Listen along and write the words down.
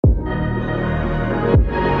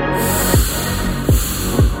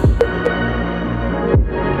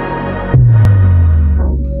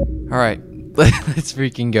Let's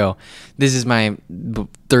freaking go. This is my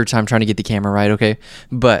third time trying to get the camera right, okay?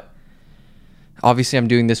 But obviously I'm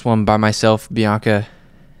doing this one by myself. Bianca,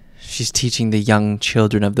 she's teaching the young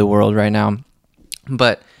children of the world right now.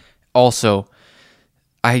 But also,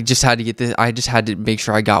 I just had to get this. I just had to make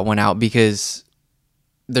sure I got one out because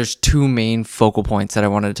there's two main focal points that I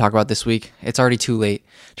wanted to talk about this week. It's already too late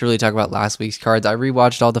to really talk about last week's cards. I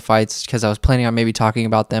rewatched all the fights because I was planning on maybe talking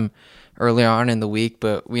about them earlier on in the week,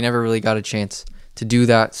 but we never really got a chance to do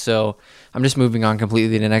that. So I'm just moving on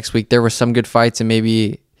completely to next week. There were some good fights, and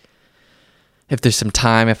maybe if there's some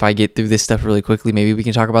time, if I get through this stuff really quickly, maybe we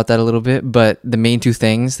can talk about that a little bit. But the main two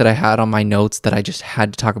things that I had on my notes that I just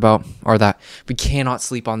had to talk about are that we cannot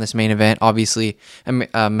sleep on this main event. Obviously,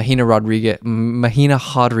 Marina Rodriguez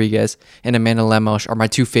and Amanda Lemos are my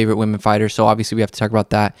two favorite women fighters. So obviously we have to talk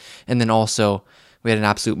about that. And then also we had an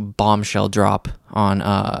absolute bombshell drop on,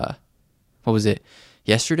 what was it?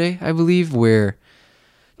 Yesterday, I believe, where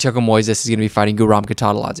Tiago Moises is going to be fighting Guram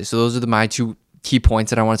Kutateladze. So those are my two key points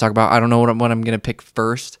that I want to talk about. I don't know what I'm going to pick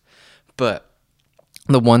first, but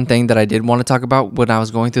the one thing that I did want to talk about when I was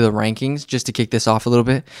going through the rankings, just to kick this off a little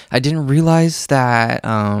bit, I didn't realize that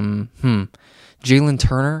Jalen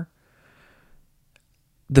Turner,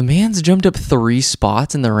 the man's jumped up 3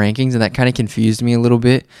 spots in the rankings, and that kind of confused me a little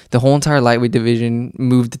bit. The whole entire lightweight division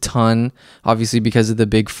moved a ton, obviously because of the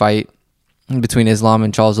big fight between Islam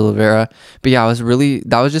and Charles Oliveira. But yeah,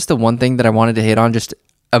 that was just the one thing that I wanted to hit on just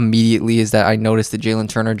immediately, is that I noticed that Jalen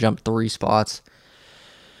Turner jumped 3 spots.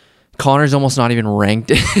 Connor's almost not even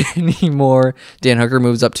ranked anymore. Dan Hooker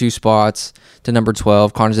moves up 2 spots to number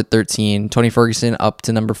 12. Connor's at 13. Tony Ferguson up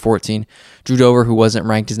to number 14. Drew Dover, who wasn't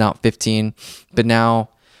ranked, is now at 15. But now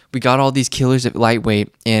we got all these killers at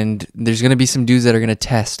lightweight, and there's going to be some dudes that are going to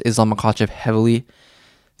test Islam Makhachev heavily.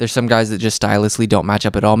 There's some guys that just stylistically don't match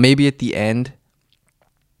up at all. Maybe at the end,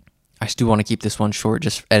 I still want to keep this one short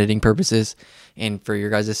just for editing purposes and for your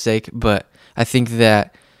guys' sake. But I think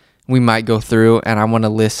that we might go through, and I want to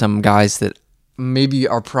list some guys that maybe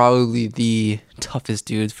are probably the toughest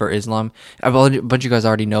dudes for Islam. A bunch of you guys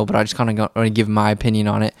already know, but I just kind of want to give my opinion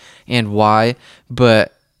on it and why.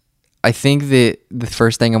 But I think that the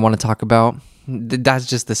first thing I want to talk about, that's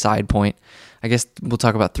just the side point. I guess we'll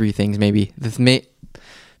talk about 3 things maybe. The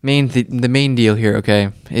main deal here,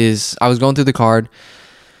 okay, is I was going through the card.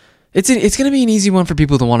 It's going to be an easy one for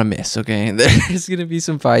people to want to miss, okay? There's going to be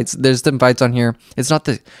some fights. There's some fights on here. It's not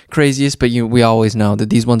the craziest, but we always know that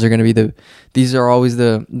these ones are going to be these are always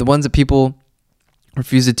the ones that people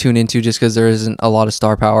refuse to tune into just because there isn't a lot of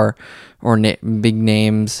star power or big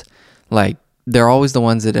names. Like, they're always the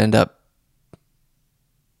ones that end up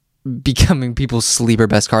becoming people's sleeper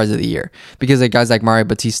best cards of the year, because like guys like Mario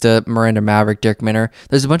Batista, Miranda Maverick, Derek Minner,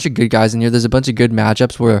 there's a bunch of good guys in here. There's a bunch of good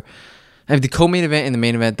matchups where the co-main event and the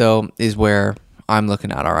main event, though, is where I'm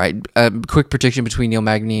looking at. All right, quick prediction between Neil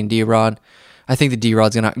Magny and D-Rod. I think the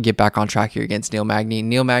D-Rod's going to get back on track here against Neil Magny.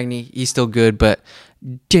 Neil Magny, he's still good, but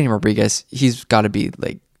Daniel Rodriguez, he's got to be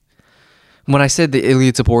like, when I said that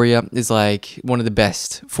Ilia Topuria is like one of the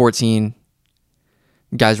best 14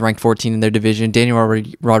 guys ranked 14 in their division, Daniel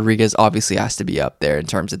Rodriguez obviously has to be up there in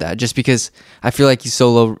terms of that, just because I feel like he's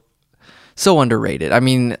so underrated. I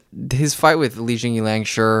mean, his fight with Li Jingliang,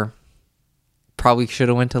 sure, probably should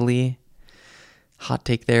have went to Lee. Hot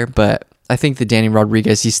take there, but I think that Danny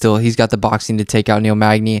Rodriguez, he's got the boxing to take out Neil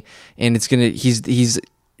Magny, and he's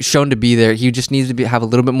shown to be there. He just needs to have a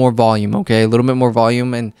little bit more volume, okay? A little bit more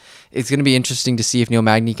volume, and it's going to be interesting to see if Neil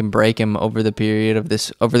Magny can break him over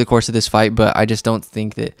the course of this fight, but I just don't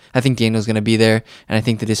think that. I think Daniel's going to be there, and I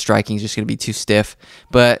think that his striking is just going to be too stiff.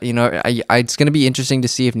 But, it's going to be interesting to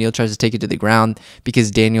see if Neil tries to take it to the ground, because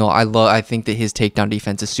Daniel, I think that his takedown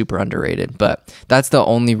defense is super underrated, but that's the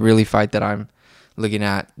only really fight that I'm looking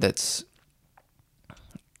at that's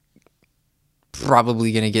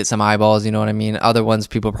probably going to get some eyeballs, you know what I mean? Other ones,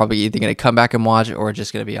 people are probably either going to come back and watch or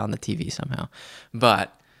just going to be on the TV somehow.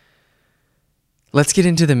 But let's get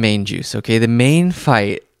into the main juice, okay? The main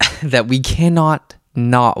fight that we cannot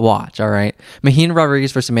not watch, all right? Marina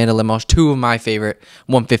Rodriguez versus Amanda Lemos, 2 of my favorite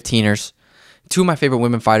 115ers, 2 of my favorite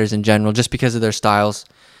women fighters in general, just because of their styles.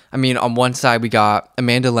 I mean, on one side, we got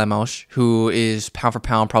Amanda Lemos, who is pound for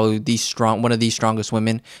pound probably one of the strongest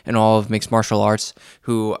women in all of mixed martial arts,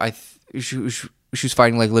 who she was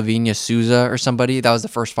fighting like Lavinia Souza or somebody. That was the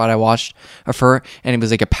first fight I watched of her, and it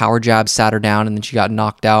was like a power jab, sat her down, and then she got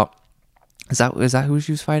knocked out. Is that who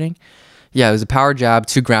she was fighting? Yeah, it was a power jab,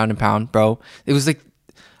 2 ground and pound, bro. It was like,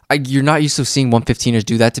 you're not used to seeing 115ers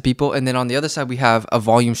do that to people. And then on the other side, we have a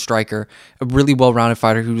volume striker, a really well-rounded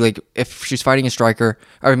fighter who, like, if she's fighting a striker,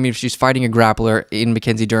 if she's fighting a grappler in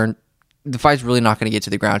Mackenzie Dern, the fight's really not going to get to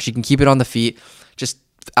the ground. She can keep it on the feet, just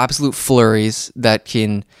absolute flurries that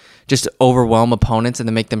can just overwhelm opponents and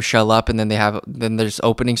then make them shell up, and then there's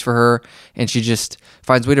openings for her, and she just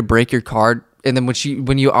finds a way to break your guard. And then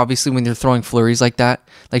when you're throwing flurries like that,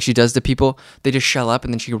 like she does to people, they just shell up,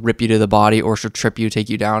 and then she can rip you to the body, or she'll trip you, take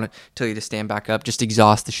you down, tell you to stand back up, just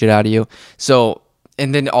exhaust the shit out of you. So,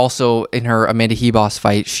 and then also in her Amanda Hebos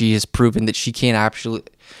fight, she has proven that she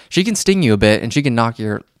can sting you a bit, and she can knock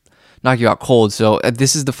you out cold. So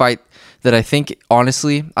this is the fight that I think,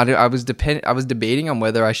 honestly, I was debating on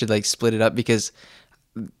whether I should like split it up, because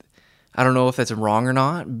I don't know if that's wrong or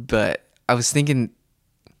not, but I was thinking,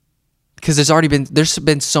 because there's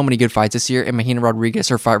been so many good fights this year, and Marina Rodriguez,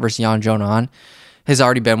 her fight versus Yan Jonan, has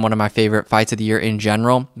already been one of my favorite fights of the year in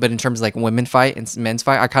general. But in terms of like women fight and men's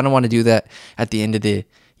fight, I kind of want to do that at the end of the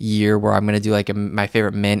year, where I'm going to do like my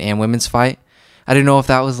favorite men and women's fight. I didn't know if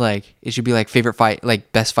that was like, it should be like favorite fight,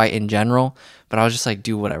 like best fight in general, but I was just like,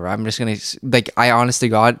 do whatever. I'm just going to, like, I honest to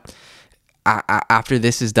God, after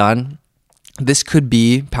this is done, this could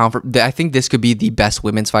be I think this could be the best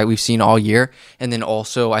women's fight we've seen all year. And then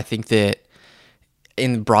also, I think that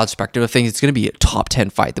in the broad spectrum of things, it's going to be a top 10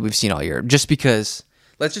 fight that we've seen all year, just because.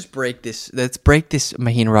 Let's break this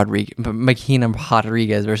Mahina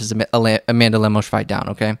Rodriguez versus Amanda Lemos fight down,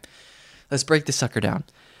 okay? Let's break this sucker down.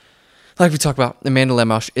 Like we talked about, Amanda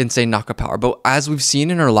Lemos, insane knockout power. But as we've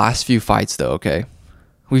seen in her last few fights, though, okay,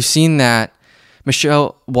 we've seen that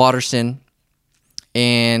Michelle Waterson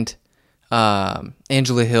and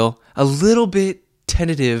Angela Hill, a little bit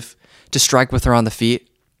tentative to strike with her on the feet,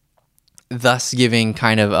 thus giving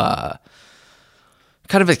kind of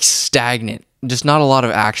like stagnant, just not a lot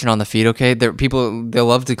of action on the feet, okay? They'll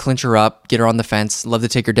love to clinch her up, get her on the fence, love to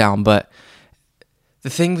take her down, but the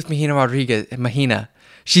thing with Mahina,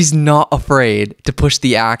 she's not afraid to push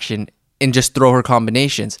the action and just throw her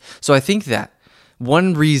combinations. So I think that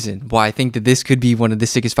one reason why I think that this could be one of the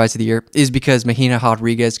sickest fights of the year is because Mahina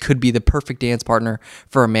Rodriguez could be the perfect dance partner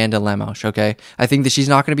for Amanda Lemos, okay? I think that she's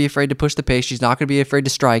not going to be afraid to push the pace. She's not going to be afraid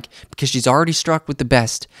to strike, because she's already struck with the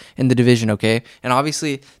best in the division, okay? And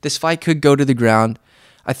obviously, this fight could go to the ground.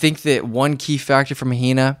 I think that one key factor for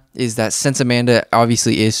Mahina is that since Amanda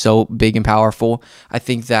obviously is so big and powerful, I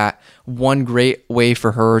think that one great way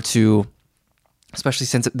for her to, especially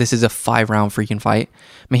since this is a 5-round freaking fight,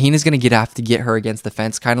 Mahina's going to have to get her against the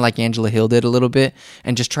fence, kind of like Angela Hill did a little bit,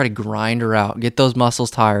 and just try to grind her out, get those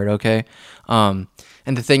muscles tired, okay? And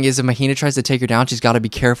the thing is, if Mahina tries to take her down, she's got to be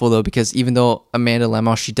careful, though, because even though Amanda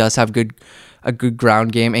Lemos, she does have a good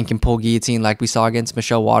ground game and can pull guillotine like we saw against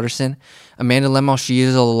Michelle Waterson, Amanda Lemos, she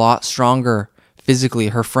is a lot stronger physically,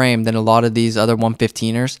 her frame, than a lot of these other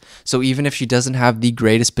 115ers. So even if she doesn't have the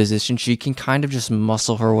greatest position, she can kind of just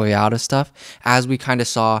muscle her way out of stuff, as we kind of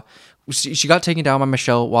saw. She got taken down by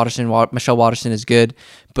Michelle Waterson. Michelle Waterson is good,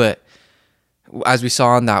 but as we saw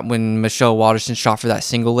on that, when Michelle Waterson shot for that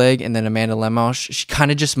single leg, and then Amanda Lemos, she kind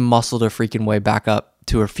of just muscled her freaking way back up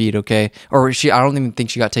to her feet, okay? Or I don't even think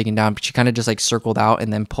she got taken down, but she kind of just like circled out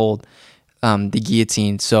and then pulled the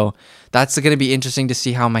guillotine. So that's going to be interesting to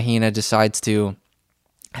see how Mahina decides to.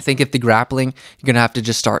 I think if the grappling, you're going to have to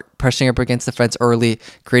just start pressing up against the fence early,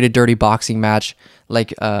 create a dirty boxing match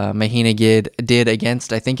like Mahina did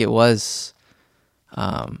against, I think it was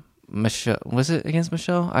Michelle. Was it against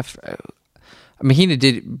Michelle? Mahina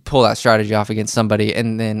did pull that strategy off against somebody.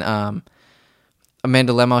 And then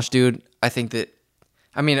Amanda Lemos, dude, I think that,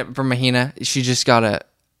 for Mahina, she just got to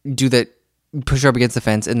do that, push her up against the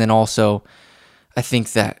fence, and then also I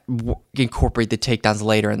think that incorporate the takedowns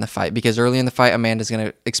later in the fight, because early in the fight, Amanda's going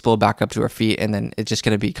to explode back up to her feet, and then it's just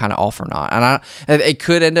going to be kind of all for naught. And it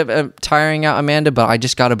could end up tiring out Amanda, but I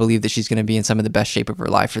just got to believe that she's going to be in some of the best shape of her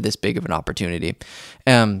life for this big of an opportunity.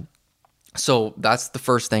 So that's the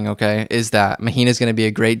first thing, okay, is that Mahina's going to be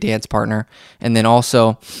a great dance partner. And then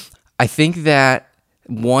also, I think that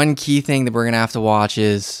one key thing that we're going to have to watch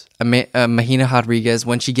is Mahina Rodriguez,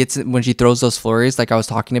 when she throws those flurries like I was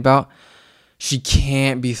talking about, she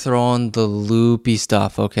can't be throwing the loopy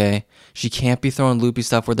stuff, okay? She can't be throwing loopy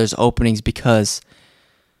stuff where there's openings, because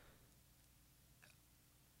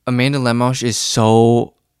Amanda Lemos is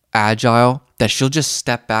so agile that she'll just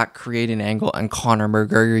step back, create an angle, and Conor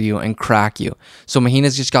McGregor you and crack you. So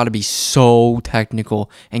Mahina's just got to be so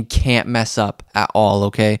technical and can't mess up at all,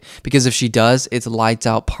 okay? Because if she does, it's lights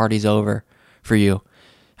out, party's over for you.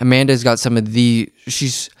 Amanda's got some of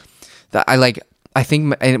I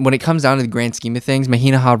think when it comes down to the grand scheme of things,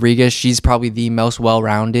 Mahina Rodriguez, she's probably the most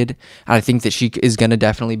well-rounded. I think that she is going to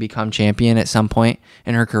definitely become champion at some point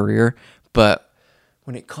in her career. But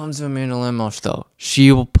when it comes to Amanda Lemos, though,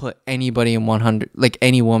 she will put anybody in 100, like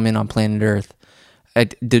any woman on planet Earth,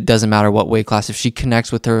 It doesn't matter what weight class. If she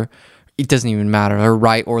connects with her, it doesn't even matter. Her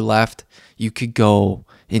right or left, you could go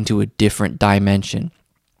into a different dimension.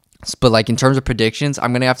 But like in terms of predictions,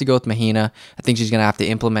 I'm going to have to go with Mahina. I think she's going to have to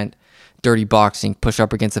implement dirty boxing, push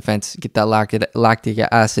up against the fence, get that lactic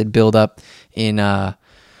acid build up in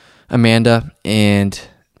Amanda, and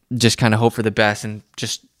just kind of hope for the best and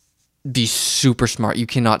just be super smart. You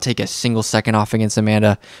cannot take a single second off against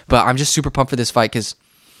Amanda. But I'm just super pumped for this fight because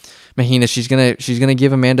Mahina, she's gonna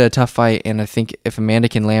give Amanda a tough fight, and I think if Amanda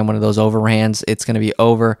can land one of those overhands, it's gonna be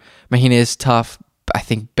over. Mahina is tough, I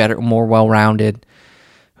think better, more well-rounded.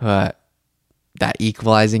 But that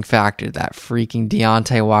equalizing factor, that freaking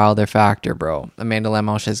Deontay Wilder factor, bro. Amanda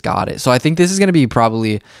Lemos has got it. So I think this is gonna be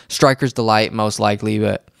probably Striker's delight, most likely,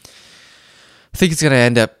 but I think it's gonna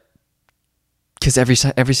end up because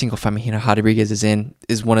every single fight Mahina Rodriguez is in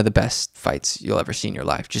is one of the best fights you'll ever see in your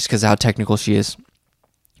life, just because of how technical she is.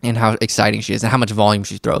 And how exciting she is, and how much volume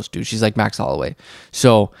she throws, dude. She's like Max Holloway.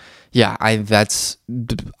 So, yeah, I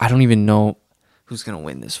don't even know who's gonna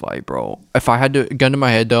win this fight, bro. If I had to gun to my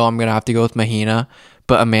head, though, I'm gonna have to go with Mahina.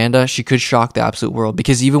 But Amanda, she could shock the absolute world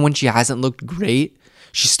because even when she hasn't looked great,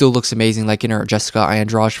 she still looks amazing. Like in her Jessica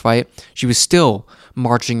Andrade fight, she was still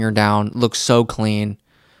marching her down, looked so clean,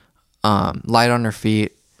 light on her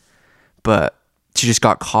feet, but she just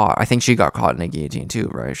got caught. I think she got caught in a guillotine too,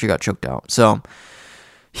 right? She got choked out. So.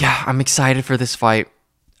 Yeah, I'm excited for this fight.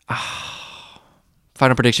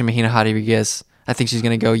 Final prediction, Mahina Rodriguez. I think she's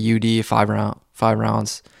going to go UD 5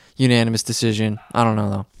 rounds. Unanimous decision. I don't know,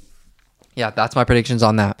 though. Yeah, that's my predictions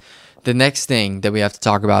on that. The next thing that we have to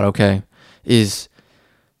talk about, okay, is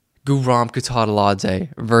Guram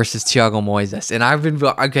Kutateladze versus Thiago Moises. And I've been,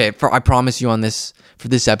 okay, I promise you on this, for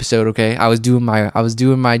this episode, okay, I was doing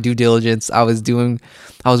my due diligence. I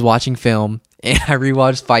was watching film. And I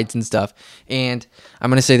rewatched fights and stuff. And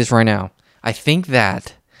I'm going to say this right now. I think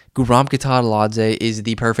that Guram Kutateladze is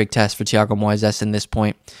the perfect test for Thiago Moises in this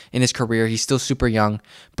point in his career. He's still super young.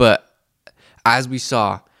 But as we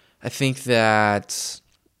saw, I think that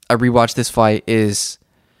I rewatched this fight is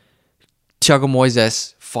Thiago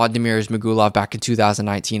Moises fought Damir Ismagulov back in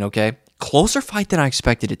 2019, okay? Closer fight than I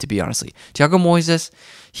expected it to be, honestly. Thiago Moises,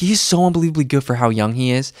 he is so unbelievably good for how young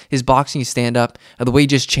he is. His boxing, his stand-up, the way he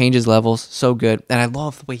just changes levels, so good. And I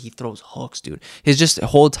love the way he throws hooks, dude. His just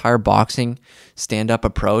whole entire boxing stand-up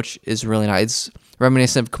approach is really nice. It's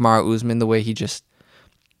reminiscent of Kamaru Usman, the way he just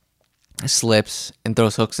slips and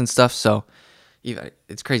throws hooks and stuff. So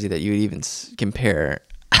it's crazy that you would even compare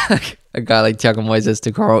a guy like Thiago Moises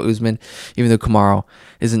to Kamaru Usman, even though Kamaru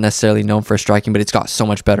isn't necessarily known for striking, but it's got so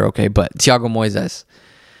much better, okay? But Thiago Moises,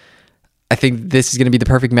 I think this is going to be the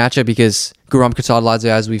perfect matchup because Guram Kutateladze,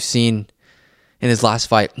 as we've seen in his last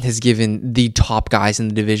fight, has given the top guys in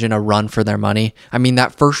the division a run for their money. I mean,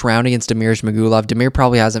 that first round against Damir Ismagulov, Damir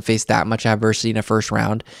probably hasn't faced that much adversity in a first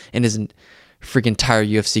round in his freaking entire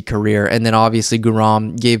UFC career. And then obviously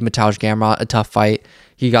Guram gave Mateusz Gamrot a tough fight.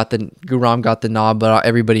 Guram got the nod, but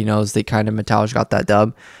everybody knows that kind of Mateusz got that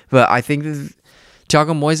dub. But I think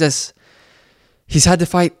Thiago Moises, he's had to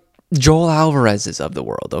fight Joel Alvarez's of the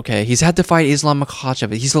world, okay? He's had to fight Islam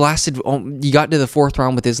Makhachev. He got to the fourth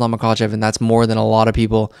round with Islam Makhachev, and that's more than a lot of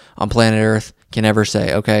people on planet Earth can ever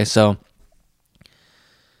say, okay? So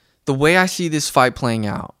the way I see this fight playing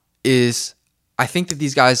out is I think that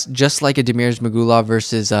these guys, just like a Damir Ismagulov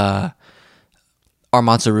versus Arman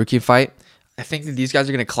Tsarukyan fight, I think that these guys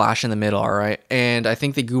are going to clash in the middle, all right? And I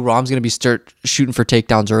think that Guram's going to be start shooting for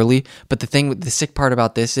takedowns early. But the sick part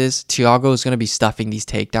about this is Thiago is going to be stuffing these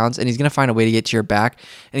takedowns, and he's going to find a way to get to your back.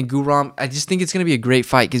 And Guram, I just think it's going to be a great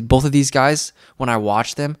fight because both of these guys, when I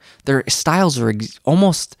watch them, their styles are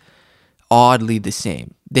almost oddly the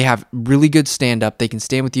same. They have really good stand-up. They can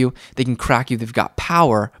stand with you. They can crack you. They've got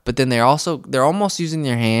power, but then they're almost using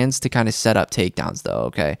their hands to kind of set up takedowns, though,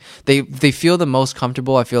 okay? They feel the most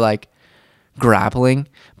comfortable, I feel like, grappling,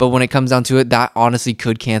 but when it comes down to it, that honestly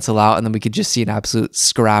could cancel out, and then we could just see an absolute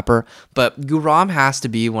scrapper. But Guram has to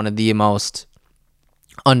be one of the most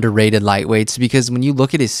underrated lightweights because when you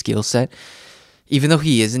look at his skill set, even though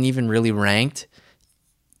he isn't even really ranked,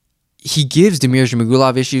 he gives Damir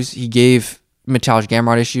Ismagulov issues. He gave Mateusz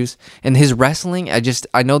Gamrot issues, and his wrestling,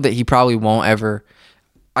 I know that he probably won't ever.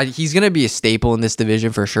 He's gonna be a staple in this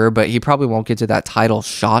division for sure, but he probably won't get to that title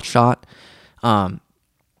shot.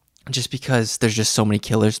 Just because there's just so many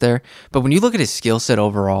killers there. But when you look at his skill set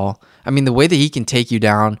overall, I mean, the way that he can take you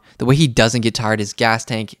down, the way he doesn't get tired, his gas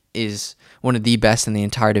tank is one of the best in the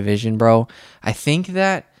entire division, bro. I think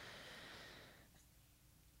that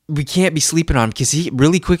we can't be sleeping on him because he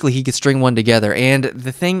really quickly he could string one together. And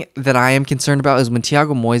the thing that I am concerned about is when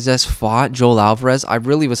Thiago Moises fought Joel Alvarez, I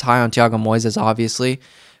really was high on Thiago Moises, obviously.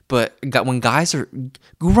 But when guys are...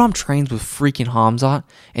 Guram trains with freaking Hamzat,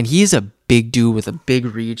 and he is a big dude with a big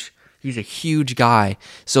reach. He's a huge guy.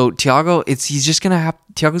 So Thiago's gonna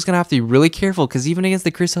have to be really careful because even against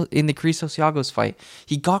the Chris Thiago's fight,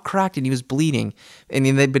 he got cracked and he was bleeding. And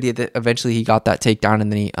then but eventually he got that takedown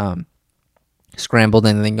and then he scrambled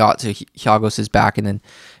and then got to Thiago's back and then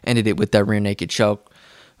ended it with that rear naked choke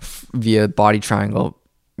via body triangle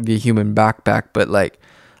via human backpack. But like,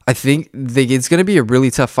 I think it's going to be a really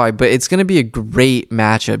tough fight, but it's going to be a great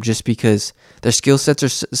matchup just because their skill sets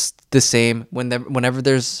are the same. Whenever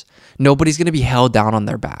there's nobody's going to be held down on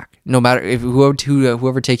their back, no matter if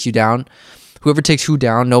whoever takes you down, whoever takes who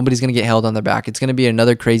down, nobody's going to get held on their back. It's going to be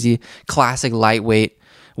another crazy classic lightweight,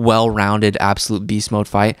 well-rounded, absolute beast mode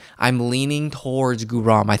fight. I'm leaning towards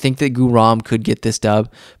Guram. I think that Guram could get this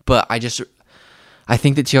dub, but I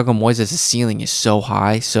think that Thiago Moises' ceiling is so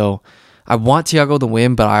high, so I want Thiago to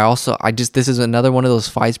win, but this is another one of those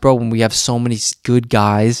fights, bro, when we have so many good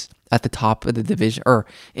guys at the top of the division or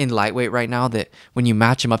in lightweight right now that when you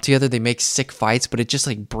match them up together, they make sick fights, but it just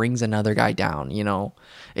like brings another guy down, you know?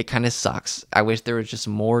 It kind of sucks. I wish there was just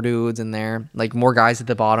more dudes in there, like more guys at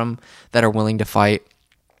the bottom that are willing to fight.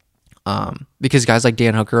 Because guys like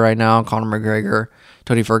Dan Hooker right now, Conor McGregor,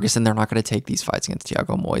 Tony Ferguson, they're not going to take these fights against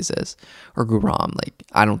Thiago Moises or Guram. Like,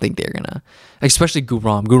 I don't think they're going to, especially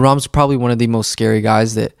Guram. Guram's probably one of the most scary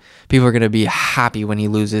guys that people are going to be happy when he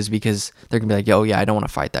loses because they're going to be like, oh yeah, I don't want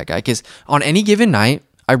to fight that guy. Because on any given night,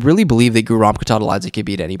 I really believe that Guram Kutateladze could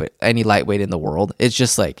beat any lightweight in the world. It's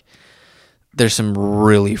just like, there's some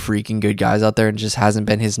really freaking good guys out there and it just hasn't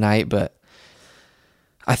been his night, but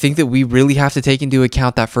I think that we really have to take into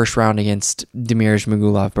account that first round against Damir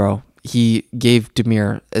Ismagulov, bro. He gave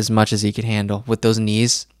Damir as much as he could handle with those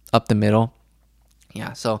knees up the middle.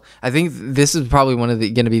 Yeah, so I think this is probably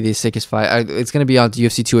going to be the sickest fight. It's going to be on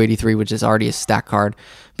UFC 283, which is already a stack card.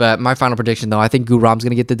 But my final prediction, though, I think Guram's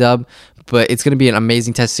going to get the dub. But it's going to be an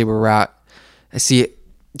amazing test to see where we're at. I see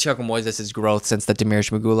Thiago Moises' growth since the Damir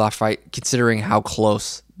Ismagulov fight, considering how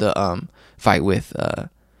close the fight with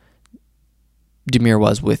Damir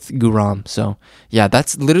was with Guram. So yeah,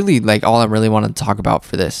 that's literally like all I really want to talk about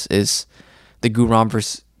for this is the Guram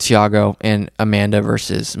versus Thiago and Amanda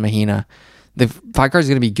versus Mahina. The fight card is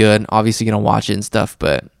going to be good. Obviously going to watch it and stuff,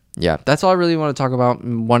 but yeah, that's all I really want to talk about.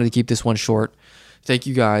 Wanted to keep this one short. Thank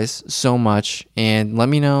you guys so much, and let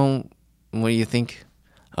me know what do you think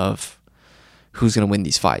of who's going to win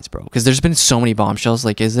these fights, bro, because there's been so many bombshells.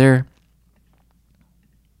 Like, is there...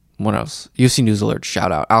 What else? UFC News Alert,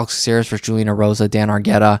 shout out. Alex Caceres versus Juliana Rosa. Dan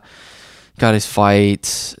Argueta got his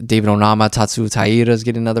fight. David Onama, Tatsuo Taira's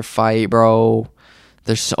getting another fight, bro.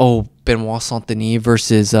 There's Benoit Saint-Denis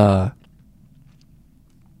versus Joe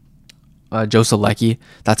Solecki.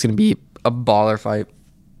 That's going to be a baller fight.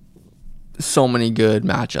 So many good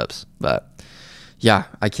matchups. But yeah,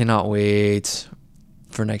 I cannot wait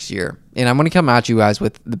for next year. And I'm going to come at you guys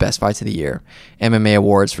with the best fights of the year. MMA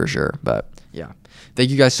awards for sure. But yeah. Thank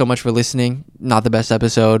you guys so much for listening. Not the best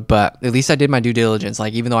episode, but at least I did my due diligence.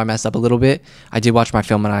 Like, even though I messed up a little bit, I did watch my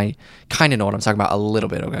film and I kind of know what I'm talking about a little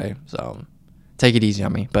bit, okay? So take it easy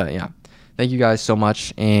on me. But yeah, thank you guys so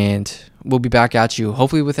much. And we'll be back at you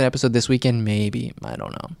hopefully with an episode this weekend. Maybe. I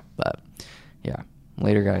don't know. But yeah,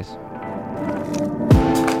 later, guys.